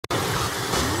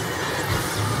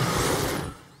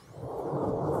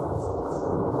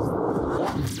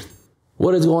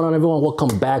What is going on, everyone?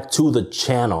 Welcome back to the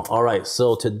channel. All right,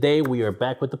 so today we are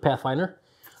back with the Pathfinder.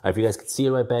 If you guys can see it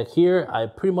right back here,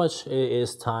 pretty much it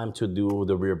is time to do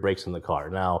the rear brakes in the car.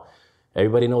 Now,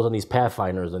 everybody knows on these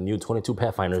Pathfinders, the new 22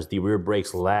 Pathfinders, the rear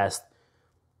brakes last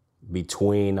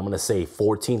between, I'm gonna say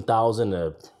 14,000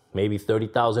 to maybe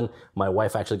 30,000. My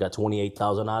wife actually got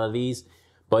 28,000 out of these,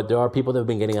 but there are people that have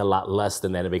been getting a lot less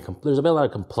than that. There's been a lot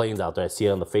of complaints out there. I see it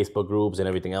on the Facebook groups and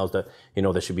everything else that, you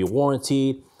know, there should be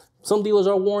warranted. Some dealers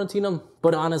are warranting them,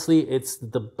 but honestly, it's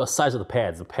the size of the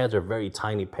pads. The pads are very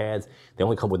tiny pads. They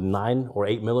only come with 9 or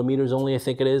 8 millimeters only, I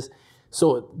think it is.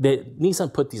 So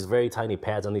Nissan put these very tiny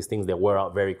pads on these things that wear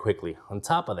out very quickly. On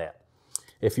top of that,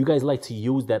 if you guys like to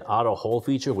use that auto hold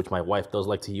feature, which my wife does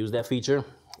like to use that feature,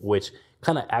 which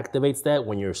kind of activates that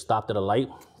when you're stopped at a light,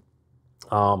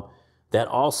 that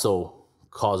also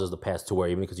causes the pads to wear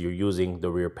even because you're using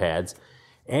the rear pads.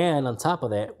 And on top of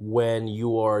that, when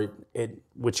you are,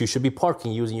 which you should be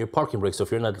parking using your parking brake. So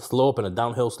if you're in a slope, in a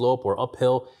downhill slope or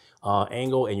uphill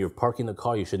angle and you're parking the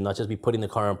car, you should not just be putting the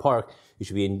car in park, you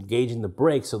should be engaging the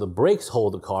brakes so the brakes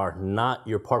hold the car, not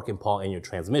your parking pawl and your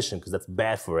transmission, because that's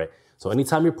bad for it. So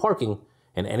anytime you're parking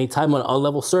and anytime on an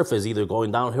unlevel surface, either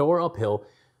going downhill or uphill,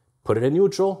 put it in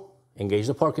neutral, engage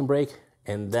the parking brake,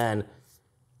 and then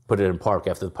put it in park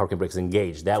after the parking brake is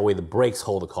engaged. That way the brakes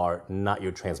hold the car, not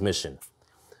your transmission.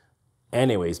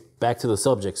 Anyways, back to the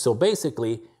subject. So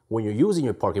basically, when you're using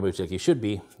your parking brake like you should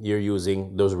be, you're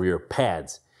using those rear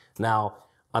pads. Now,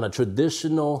 on a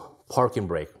traditional parking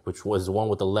brake, which was the one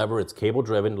with the lever, it's cable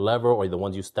driven lever, or the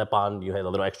ones you step on, you had a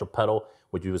little extra pedal,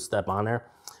 which you would step on there.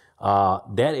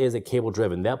 That is a cable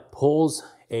driven. That pulls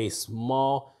a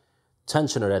small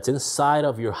tensioner that's inside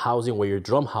of your housing where your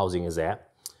drum housing is at.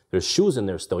 There's shoes in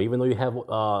there still. Even though you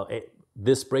have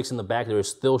disc brakes in the back, there are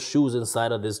still shoes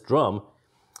inside of this drum.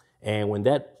 And when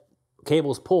that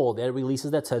cable is pulled, that releases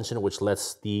that tension, which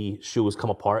lets the shoes come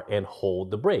apart and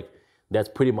hold the brake. That's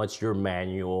pretty much your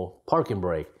manual parking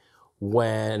brake.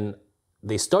 When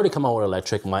they started coming out with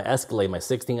electric, my Escalade, my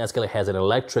 16 Escalade has an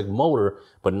electric motor,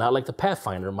 but not like the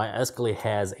Pathfinder. My Escalade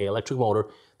has an electric motor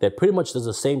that pretty much does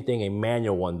the same thing a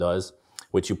manual one does,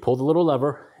 which you pull the little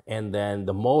lever and then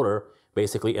the motor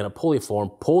basically in a pulley form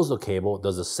pulls the cable,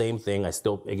 does the same thing.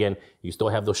 Again, you still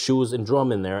have those shoes and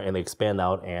drum in there and they expand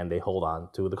out and they hold on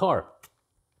to the car.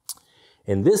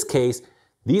 In this case,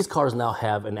 these cars now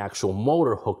have an actual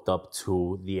motor hooked up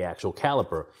to the actual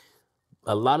caliper.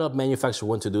 A lot of manufacturers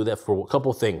want to do that for a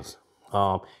couple things.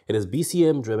 It is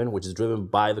BCM driven, which is driven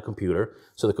by the computer.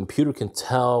 So the computer can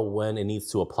tell when it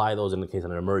needs to apply those in the case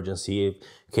of an emergency. In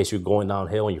case you're going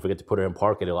downhill and you forget to put it in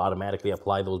park, it'll automatically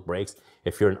apply those brakes.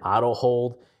 If you're in auto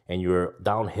hold and you're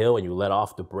downhill and you let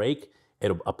off the brake,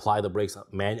 it'll apply the brakes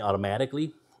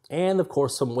automatically. And of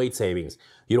course, some weight savings.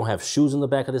 You don't have shoes in the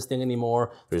back of this thing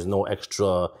anymore. There's no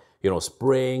extra,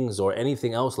 springs or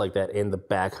anything else like that in the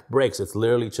back brakes. It's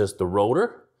literally just the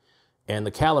rotor and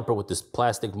the caliper with this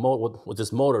plastic with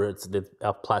this motor. It's the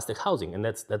plastic housing, and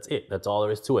that's it. That's all there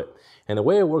is to it. And the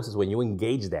way it works is when you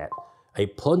engage that, a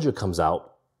plunger comes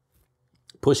out,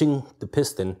 pushing the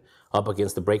piston up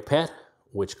against the brake pad,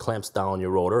 which clamps down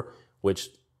your rotor, which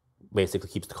basically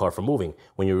keeps the car from moving.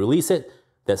 When you release it,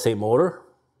 that same motor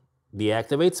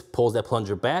deactivates, pulls that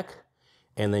plunger back,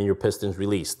 and then your piston's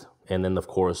released. And then, of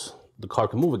course, the car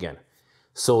can move again.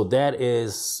 So that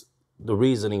is the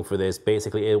reasoning for this.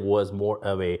 Basically, it was more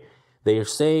of they're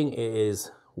saying it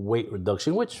is weight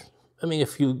reduction, which, I mean,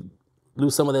 if you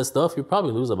lose some of that stuff, you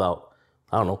probably lose about,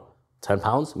 I don't know, 10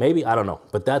 pounds, maybe, I don't know.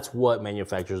 But that's what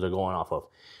manufacturers are going off of.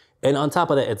 And on top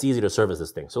of that, it's easy to service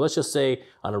this thing. So let's just say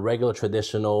on a regular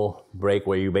traditional brake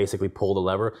where you basically pull the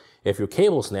lever, if your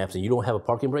cable snaps and you don't have a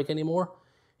parking brake anymore,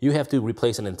 you have to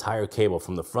replace an entire cable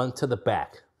from the front to the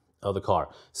back of the car.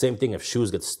 Same thing, if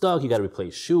shoes get stuck, you got to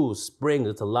replace shoes, springs.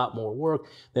 It's a lot more work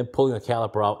than pulling the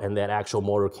caliper out, and that actual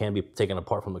motor can be taken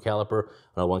apart from the caliper.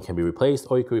 Another one can be replaced,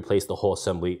 or you can replace the whole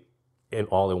assembly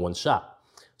all in one shot.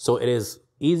 So it is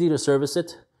easy to service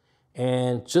it,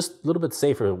 and just a little bit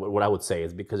safer, what I would say,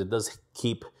 is because it does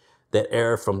keep that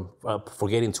air from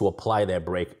forgetting to apply that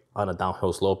brake on a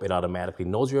downhill slope. It automatically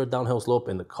knows you're a downhill slope,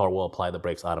 and the car will apply the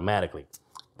brakes automatically.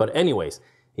 But anyways,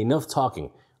 enough talking.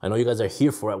 I know you guys are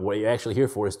here for it. What you're actually here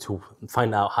for is to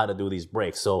find out how to do these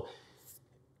brakes. So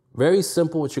very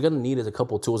simple. What you're going to need is a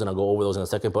couple of tools, and I'll go over those in a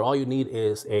second. But all you need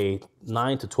is a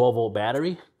 9 to 12 volt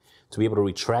battery to be able to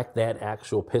retract that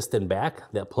actual piston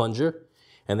back, that plunger.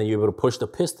 And then you're able to push the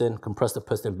piston, compress the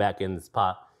piston back in the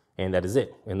spot, and that is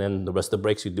it. And then the rest of the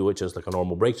brakes, you do it just like a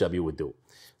normal brake job you would do.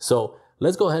 So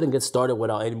let's go ahead and get started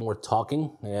without any more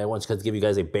talking. I want to give you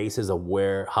guys a basis of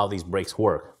how these brakes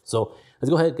work. So let's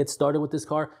go ahead and get started with this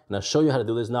car, and I'll show you how to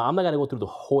do this. Now, I'm not gonna go through the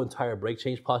whole entire brake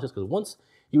change process, because once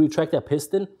you retract that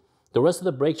piston, the rest of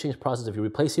the brake change process, if you're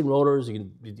replacing rotors,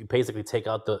 you basically take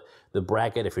out the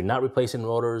bracket. If you're not replacing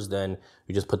rotors, then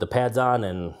you just put the pads on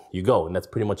and you go. And that's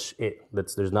pretty much it.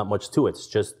 There's not much to it. It's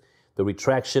just the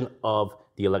retraction of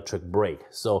the electric brake.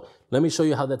 So let me show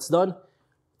you how that's done,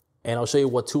 and I'll show you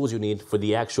what tools you need for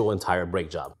the actual entire brake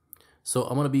job. So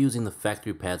I'm gonna be using the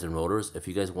factory pads and rotors. If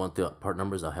you guys want the part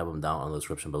numbers, I'll have them down on the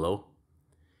description below.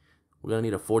 We're gonna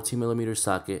need a 14mm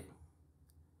socket,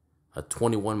 a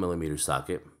 21mm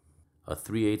socket, a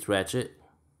 3/8 ratchet,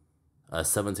 a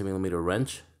 17mm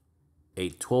wrench, a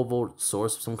 12-volt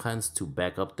source of some kinds to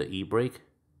back up the e-brake,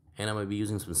 and I'm going to be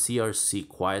using some CRC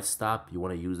quiet stop. You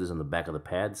want to use this on the back of the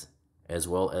pads, as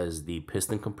well as the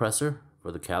piston compressor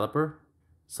for the caliper,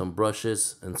 some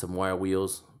brushes and some wire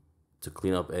wheels to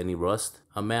clean up any rust,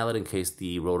 a mallet in case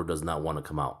the rotor does not want to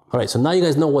come out. All right, so now you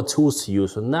guys know what tools to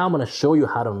use. So now I'm going to show you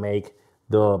how to make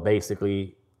the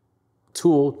basically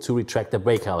tool to retract the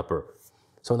brake caliper.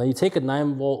 So now you take a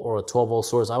 9-volt or a 12-volt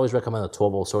source. I always recommend a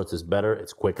 12-volt source is better,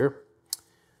 it's quicker.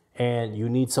 And you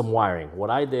need some wiring. What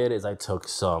I did is I took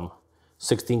some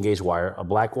 16-gauge wire, a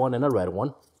black one and a red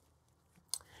one.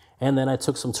 And then I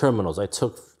took some terminals. I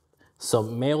took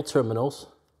some male terminals,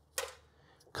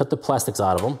 cut the plastics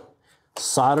out of them,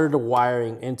 soldered the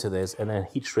wiring into this, and then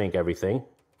heat shrink everything.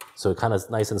 So it kind of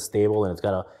nice and stable, and it's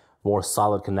got a more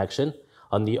solid connection.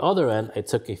 On the other end, I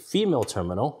took a female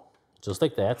terminal, just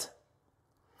like that,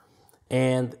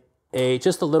 and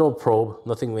just a little probe,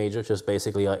 nothing major, just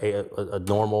basically a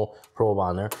normal probe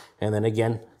on there. And then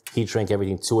again, heat shrink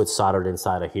everything to it, soldered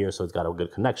inside of here, so it's got a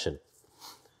good connection.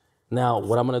 Now,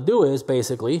 what I'm gonna do is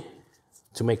basically,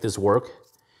 to make this work,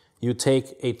 you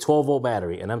take a 12-volt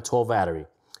battery, an M12 battery,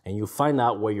 and you find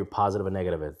out where your positive and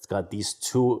negative is. It's got these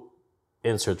two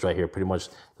inserts right here, pretty much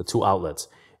the two outlets.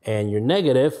 And your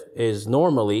negative is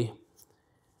normally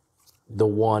the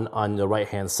one on the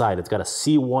right-hand side. It's got a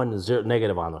C1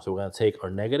 negative on there. So we're gonna take our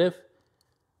negative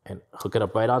and hook it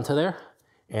up right onto there,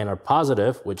 and our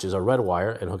positive, which is our red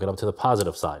wire, and hook it up to the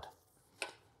positive side.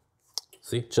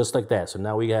 See, just like that. So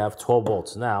now we have 12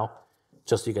 volts. Now,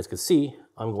 just so you guys can see,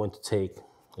 I'm going to take,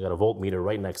 I got a voltmeter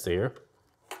right next to here.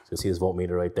 You can see this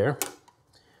voltmeter right there.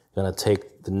 I'm gonna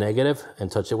take the negative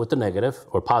and touch it with the negative,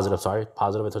 or positive, sorry,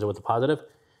 positive and touch it with the positive.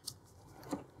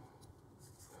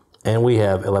 And we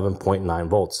have 11.9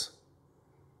 volts.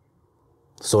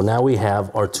 So now we have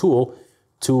our tool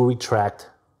to retract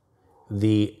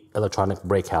the electronic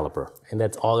brake caliper. And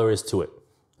that's all there is to it.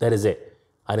 That is it.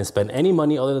 I didn't spend any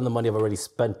money other than the money I've already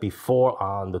spent before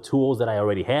on the tools that I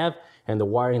already have and the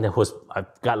wiring that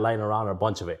I've got lying around, or a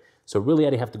bunch of it. So really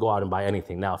I didn't have to go out and buy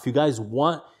anything. Now, if you guys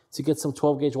want to get some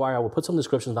 12-gauge wire, I will put some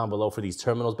descriptions down below for these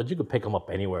terminals, but you can pick them up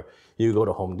anywhere. You go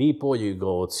to Home Depot, you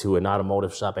go to an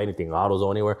automotive shop, anything,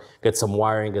 AutoZone, anywhere, get some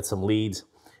wiring, get some leads,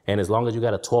 and as long as you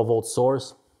got a 12-volt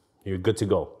source, you're good to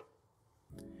go.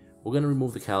 We're gonna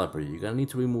remove the caliper. You're gonna need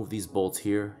to remove these bolts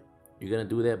here. You're gonna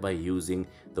do that by using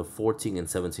the 14 and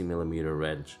 17mm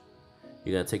wrench.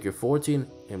 You're gonna take your 14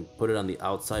 and put it on the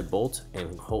outside bolt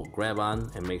and grab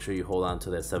on and make sure you hold on to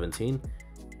that 17.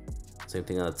 Same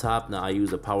thing on the top. Now I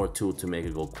use a power tool to make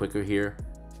it go quicker here.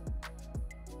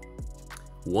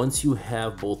 Once you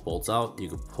have both bolts out, you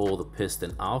can pull the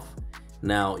piston off.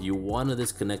 Now you want to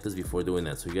disconnect this before doing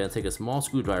that. So you're gonna take a small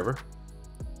screwdriver,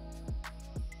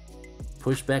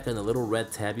 push back on the little red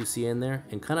tab you see in there,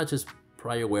 and kind of just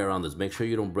pry your way around this. Make sure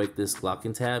you don't break this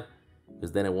locking tab,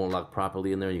 because then it won't lock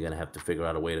properly in there. You're gonna have to figure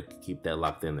out a way to keep that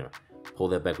locked in there. Pull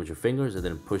that back with your fingers and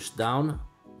then push down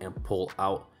and pull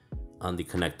out on the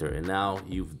connector, and now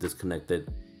you've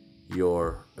disconnected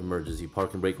your emergency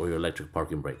parking brake or your electric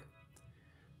parking brake.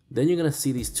 Then you're gonna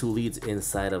see these two leads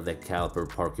inside of that caliper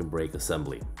parking brake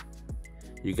assembly.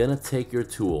 You're gonna take your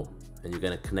tool and you're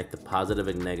gonna connect the positive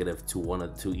and negative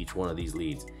to each one of these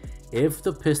leads. If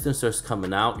the piston starts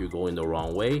coming out, you're going the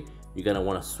wrong way, you're gonna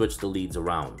wanna switch the leads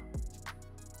around.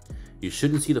 You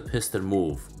shouldn't see the piston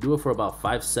move. Do it for about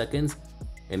 5 seconds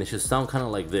and it should sound kind of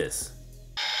like this.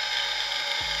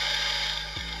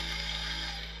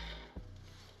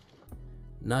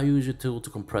 Now use your tool to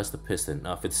compress the piston.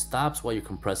 Now if it stops while you're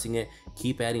compressing it,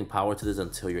 keep adding power to this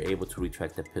until you're able to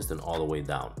retract the piston all the way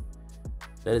down.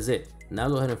 That is it. Now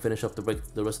go ahead and finish up the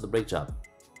rest of the brake job.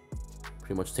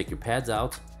 Pretty much take your pads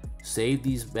out, save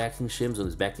these backing shims and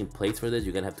these backing plates for this.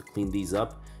 You're gonna have to clean these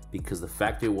up because the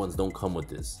factory ones don't come with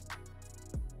this.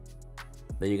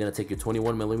 Then you're gonna take your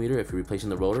 21mm if you're replacing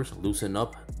the rotors, loosen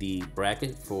up the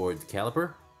bracket for the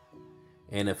caliper,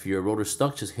 And if your rotor's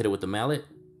stuck, just hit it with the mallet,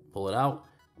 pull it out.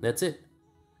 That's it.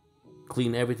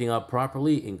 Clean everything up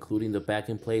properly, including the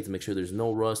backing plates. Make sure there's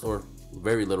no rust or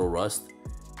very little rust.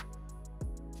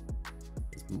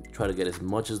 Try to get as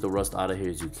much of the rust out of here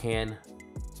as you can.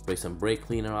 Spray some brake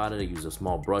cleaner on it. Use a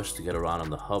small brush to get around on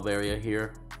the hub area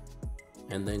here.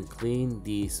 And then clean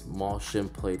these small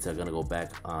shim plates that are gonna go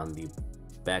back on the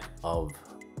back of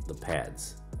the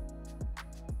pads.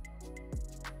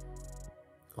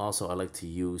 Also, I like to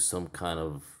use some kind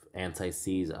of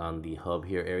anti-seize on the hub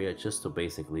here area, just so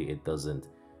basically it doesn't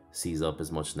seize up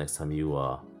as much next time you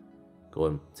go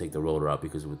and take the rotor out,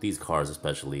 because with these cars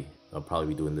especially, I'll probably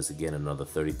be doing this again another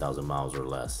 30,000 miles or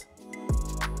less.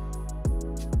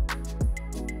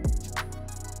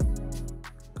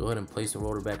 Go ahead and place the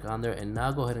rotor back on there, and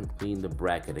now go ahead and clean the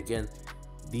bracket. Again,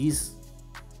 these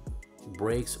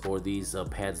brakes or these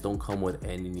pads don't come with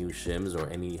any new shims or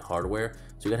any hardware,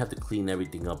 so you're gonna have to clean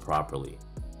everything up properly.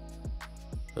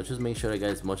 So just make sure I got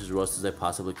as much as rust as I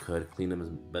possibly could, clean them as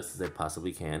best as I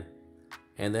possibly can.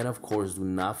 And then of course, do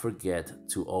not forget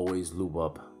to always lube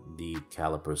up the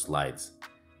caliper slides.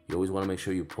 You always want to make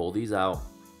sure you pull these out,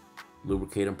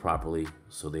 lubricate them properly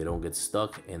so they don't get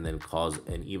stuck and then cause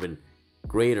an even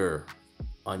greater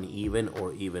uneven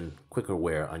or even quicker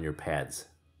wear on your pads.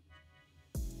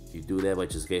 You do that by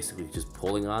just basically just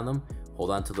pulling on them,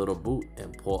 hold on to the little boot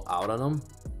and pull out on them.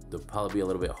 They'll probably be a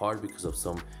little bit hard because of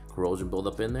some corrosion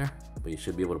buildup in there, but you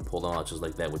should be able to pull them out just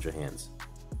like that with your hands.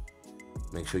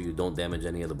 Make sure you don't damage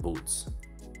any of the boots.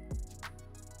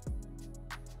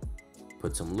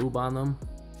 Put some lube on them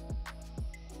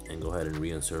and go ahead and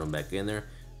reinsert them back in there.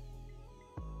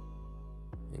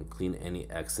 And clean any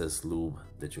excess lube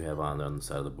that you have on there on the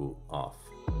side of the boot off.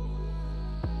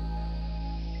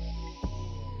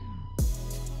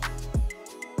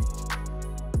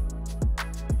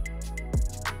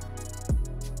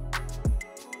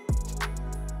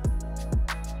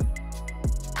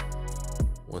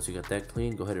 Once you got that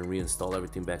clean, go ahead and reinstall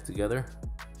everything back together.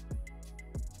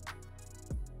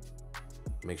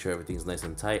 Make sure everything's nice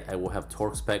and tight. I will have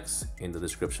torque specs in the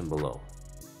description below.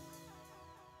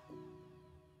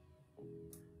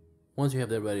 Once you have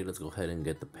that ready, let's go ahead and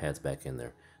get the pads back in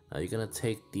there. Now you're gonna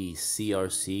take the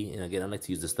CRC, and again, I like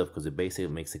to use this stuff because it basically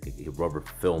makes like a rubber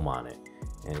film on it,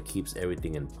 and it keeps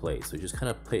everything in place. So just kind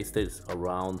of place this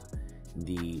around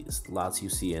the slots you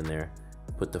see in there.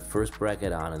 Put the first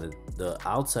bracket on, and the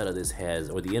outside of this has,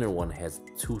 or the inner one has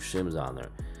 2 shims on there.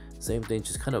 Same thing,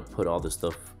 just kind of put all this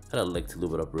stuff. I like to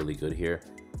lube it up really good here,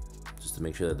 just to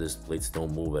make sure that these plates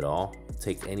don't move at all.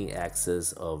 Take any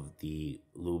excess of the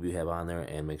lube you have on there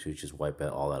and make sure you just wipe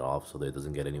all that off so that it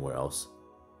doesn't get anywhere else.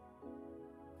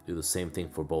 Do the same thing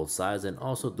for both sides, and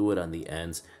also do it on the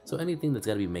ends. So anything that's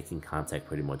got to be making contact,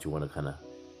 pretty much, you want to kind of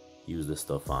use this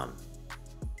stuff on.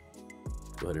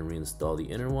 Go ahead and reinstall the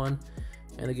inner one.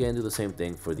 And again, do the same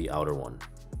thing for the outer one.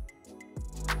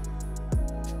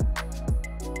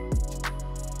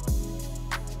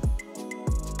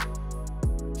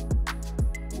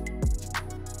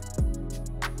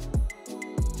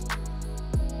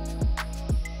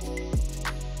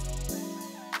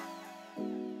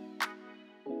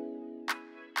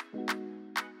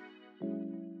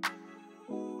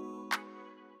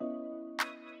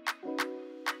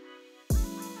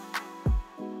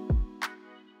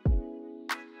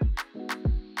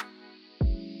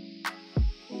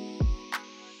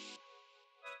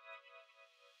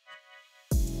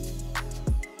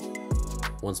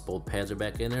 Once both pads are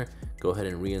back in there, go ahead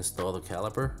and reinstall the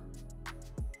caliper.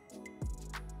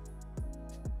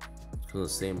 So the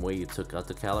same way you took out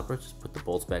the caliper, just put the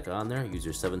bolts back on there. Use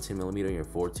your 17mm and your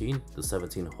 14. The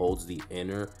 17 holds the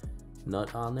inner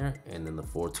nut on there, and then the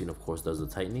 14 of course does the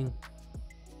tightening.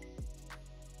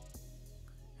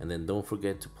 And then don't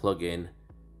forget to plug in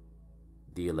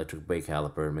the electric brake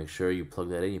caliper. Make sure you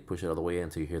plug that in, you push it all the way in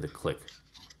until you hear the click.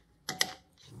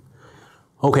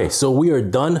 Okay, so we are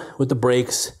done with the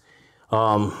brakes.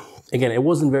 Again, it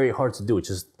wasn't very hard to do. It's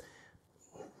just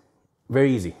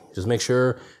very easy. Just make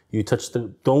sure you touch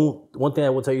the, one thing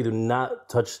I will tell you, do not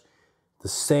touch the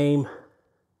same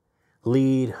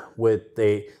lead with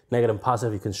a negative and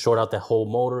positive. You can short out that whole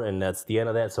motor, and that's the end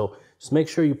of that. So just make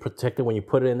sure you protect it when you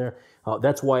put it in there.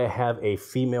 That's why I have a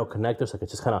female connector, so I can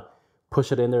just kind of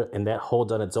push it in there, and that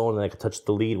holds on its own, and I can touch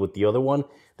the lead with the other one.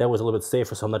 That was a little bit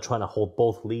safer, so I'm not trying to hold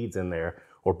both leads in there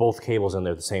or both cables in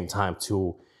there at the same time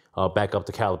to back up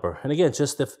the caliper. And again,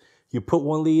 just if you put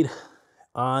one lead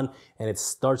on and it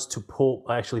starts to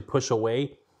actually push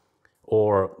away,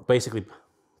 or basically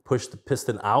push the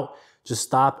piston out, just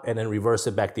stop and then reverse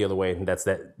it back the other way, and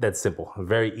that's simple.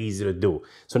 Very easy to do.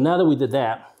 So now that we did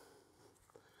that,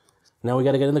 Now we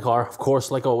got to get in the car. Of course,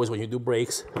 like always, when you do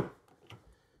brakes,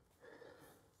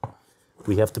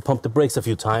 we have to pump the brakes a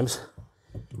few times.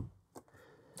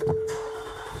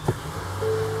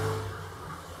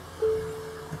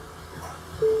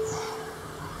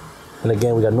 And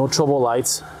again, we got no trouble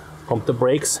lights. Pump the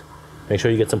brakes. Make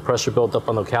sure you get some pressure built up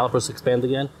on the calipers to expand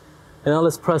again. And now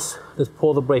let's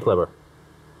pull the brake lever.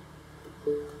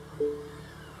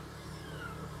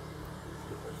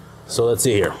 So let's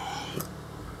see here.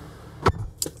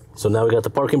 So now we got the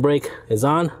parking brake is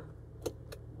on.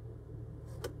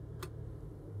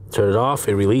 Turn it off,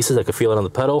 it releases, I can feel it on the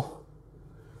pedal.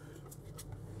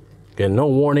 Again, no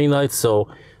warning lights, so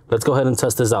let's go ahead and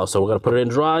test this out. So we're gonna put it in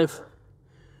drive,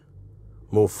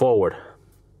 move forward.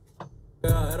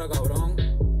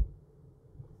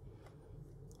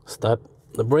 Stop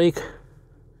the brake.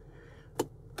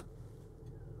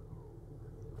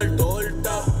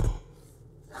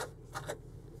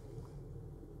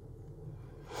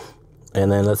 And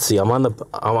then let's see, I'm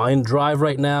in drive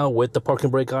right now with the parking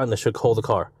brake on. That should hold the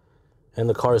car. And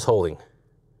the car is holding.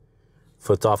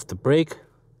 Foot's off the brake.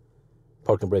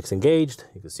 Parking brake's engaged.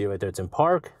 You can see it right there, it's in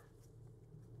park.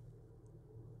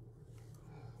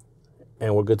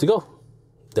 And we're good to go.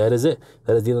 That is it.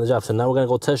 That is the end of the job. So now we're gonna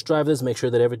go test drive this, make sure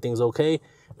that everything's okay.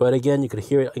 But again, you could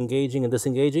hear it engaging and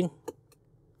disengaging.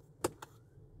 I'm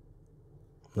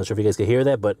not sure if you guys can hear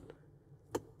that, but.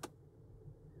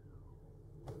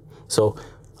 So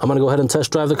I'm gonna go ahead and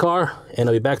test drive the car, and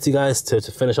I'll be back to you guys to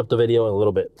finish up the video in a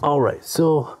little bit. All right,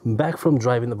 so back from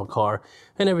driving the car,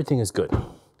 and everything is good.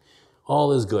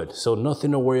 All is good, so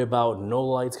nothing to worry about, no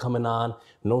lights coming on,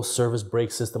 no service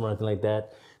brake system or anything like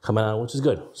that coming on, which is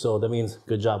good. So that means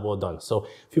good job, well done. So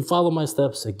if you follow my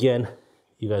steps, again,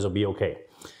 you guys will be okay.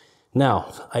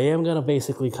 Now, I am gonna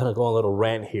basically kind of go on a little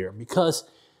rant here, because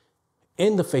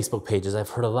in the Facebook pages, I've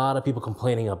heard a lot of people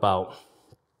complaining about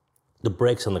the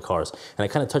brakes on the cars. And I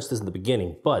kind of touched this in the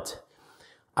beginning, but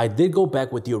I did go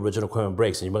back with the original equipment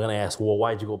brakes. And you're gonna ask, well,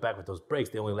 why'd you go back with those brakes?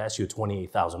 They only last you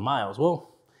 28,000 miles.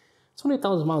 Well,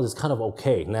 28,000 miles is kind of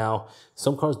okay. Now,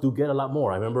 some cars do get a lot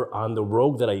more. I remember on the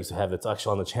Rogue that I used to have, that's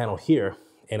actually on the channel here,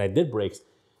 and I did brakes,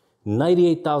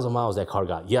 98,000 miles that car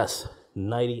got. Yes,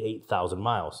 98,000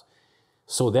 miles.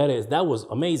 So that was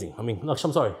amazing. I mean, no, I'm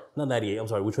sorry, not 98, I'm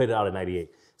sorry, we traded out at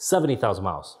 98. 70,000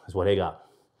 miles is what they got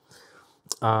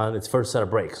on its first set of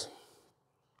brakes.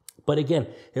 But again,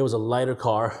 it was a lighter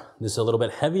car. This is a little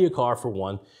bit heavier car for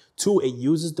one. Two, it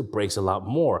uses the brakes a lot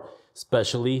more,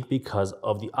 especially because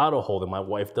of the auto hold, and my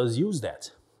wife does use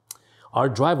that. Our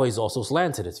driveway is also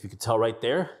slanted, as you can tell right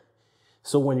there.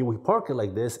 So when we park it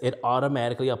like this, it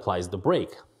automatically applies the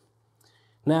brake.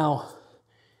 Now,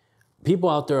 people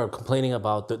out there are complaining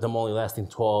about them only lasting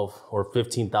 12 or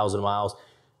 15,000 miles.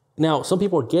 Now, some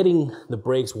people are getting the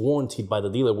brakes warranted by the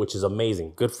dealer, which is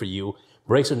amazing. Good for you.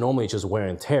 Brakes are normally just wear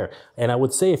and tear. And I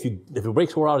would say if your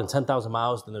brakes wore out in 10,000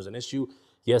 miles, then there's an issue.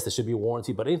 Yes, there should be a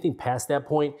warranty, but anything past that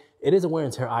point, it is a wear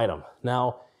and tear item.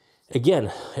 Now,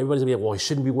 again, everybody's gonna be like, well, it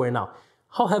shouldn't be wearing out.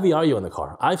 How heavy are you in the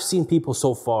car? I've seen people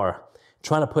so far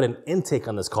trying to put an intake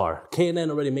on this car. K&N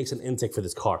already makes an intake for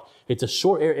this car. It's a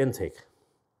short air intake.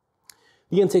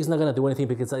 The intake's not gonna do anything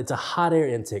because it's a hot air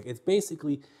intake. It's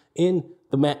basically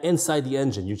inside the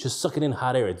engine. You're just sucking in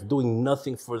hot air. It's doing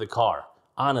nothing for the car,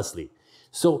 honestly.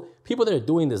 So people that are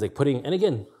doing this, like and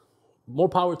again, more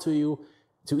power to you,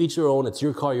 to each their own. It's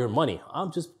your car, your money.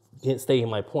 I'm just stating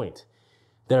my point.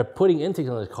 They're putting intakes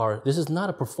on the car. This is not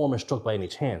a performance truck by any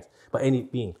chance, by any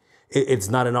being. It's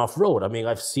not an off-road. I mean,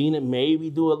 I've seen it maybe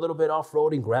do a little bit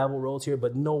off-roading, gravel roads here,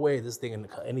 but no way this thing in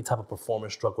any type of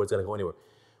performance truck where it's gonna go anywhere.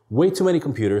 Way too many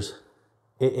computers.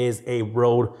 It is a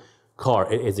road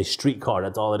car. It is a street car.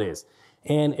 That's all it is.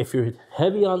 And if you're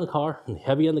heavy on the car and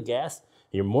heavy on the gas,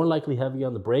 you're more likely heavy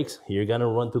on the brakes. You're gonna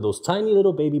run through those tiny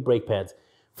little baby brake pads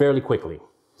fairly quickly.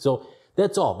 So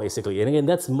that's all basically. And again,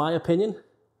 that's my opinion.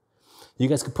 You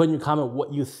guys can put in your comment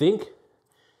what you think.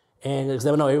 And because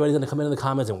I know everybody's gonna come in the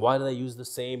comments and why did I use the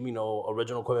same,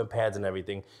 original equipment pads and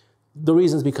everything. The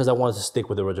reason is because I wanted to stick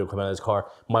with the original equipment on this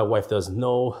car. My wife does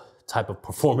no type of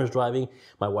performance driving.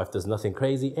 My wife does nothing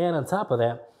crazy. And on top of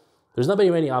that, there's not very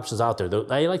many options out there.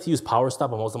 I like to use Power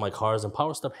Stop on most of my cars, and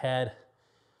Power Stop had,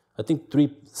 I think,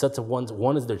 3 sets of ones.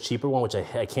 One is their cheaper one, which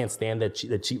I can't stand, the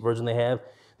cheap version they have.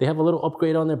 They have a little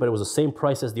upgrade on there, but it was the same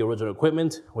price as the original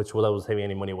equipment, which wasn't saving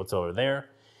any money whatsoever there.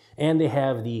 And they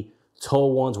have the tow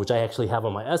ones, which I actually have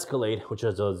on my Escalade, which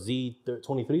is a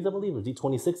Z23s, I believe, or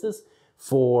Z26s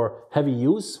for heavy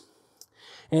use.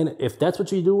 And if that's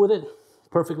what you do with it,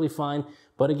 perfectly fine.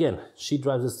 But again, she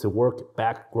drives this to work,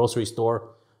 back, grocery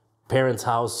store, parents'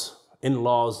 house,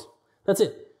 in-laws. That's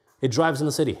it. It drives in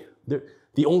the city.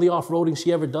 The only off-roading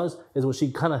she ever does is when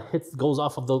she kind of goes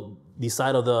off of the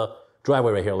side of the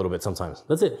driveway right here a little bit sometimes.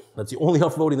 That's it. That's the only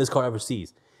off-roading this car ever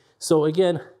sees. So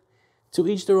again, to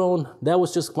each their own. That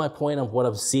was just my point of what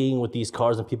I'm seeing with these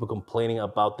cars and people complaining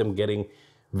about them getting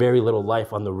very little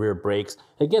life on the rear brakes.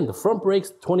 Again, the front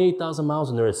brakes, 28,000 miles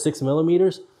and they're at 6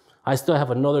 millimeters. I still have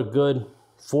another good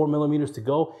 4 millimeters to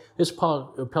go. It'll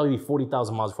probably be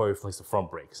 40,000 miles before I replace the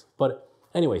front brakes. But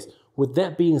anyways, with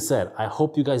that being said, I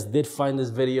hope you guys did find this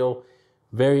video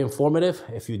very informative.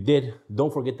 If you did,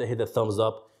 don't forget to hit the thumbs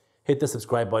up, hit the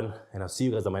subscribe button, and I'll see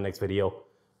you guys on my next video.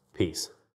 Peace.